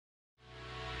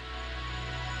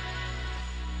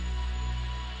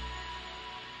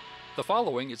The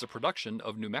following is a production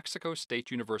of New Mexico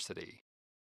State University.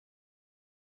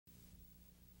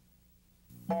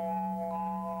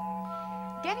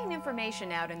 Getting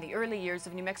information out in the early years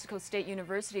of New Mexico State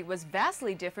University was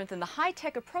vastly different than the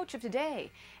high-tech approach of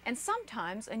today, and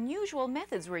sometimes unusual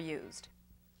methods were used.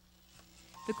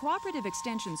 The Cooperative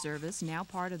Extension Service, now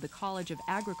part of the College of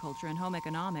Agriculture and Home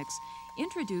Economics,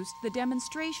 introduced the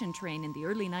demonstration train in the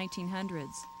early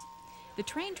 1900s. The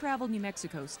train traveled New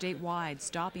Mexico statewide,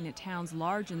 stopping at towns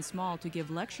large and small to give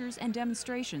lectures and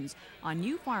demonstrations on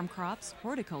new farm crops,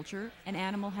 horticulture, and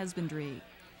animal husbandry.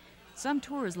 Some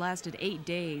tours lasted 8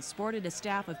 days, sported a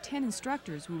staff of 10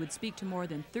 instructors who would speak to more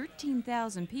than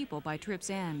 13,000 people by trip's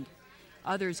end.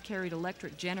 Others carried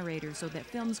electric generators so that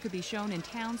films could be shown in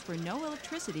towns where no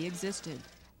electricity existed.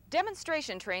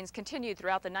 Demonstration trains continued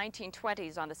throughout the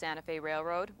 1920s on the Santa Fe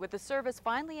Railroad, with the service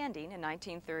finally ending in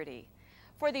 1930.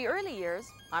 For the early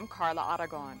years, I'm Carla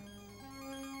Aragon.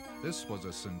 This was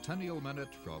a Centennial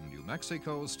Minute from New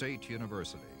Mexico State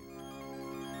University.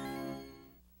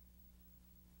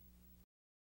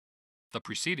 The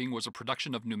preceding was a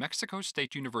production of New Mexico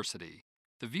State University.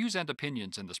 The views and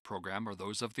opinions in this program are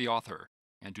those of the author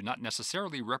and do not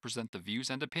necessarily represent the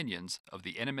views and opinions of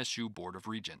the NMSU Board of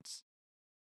Regents.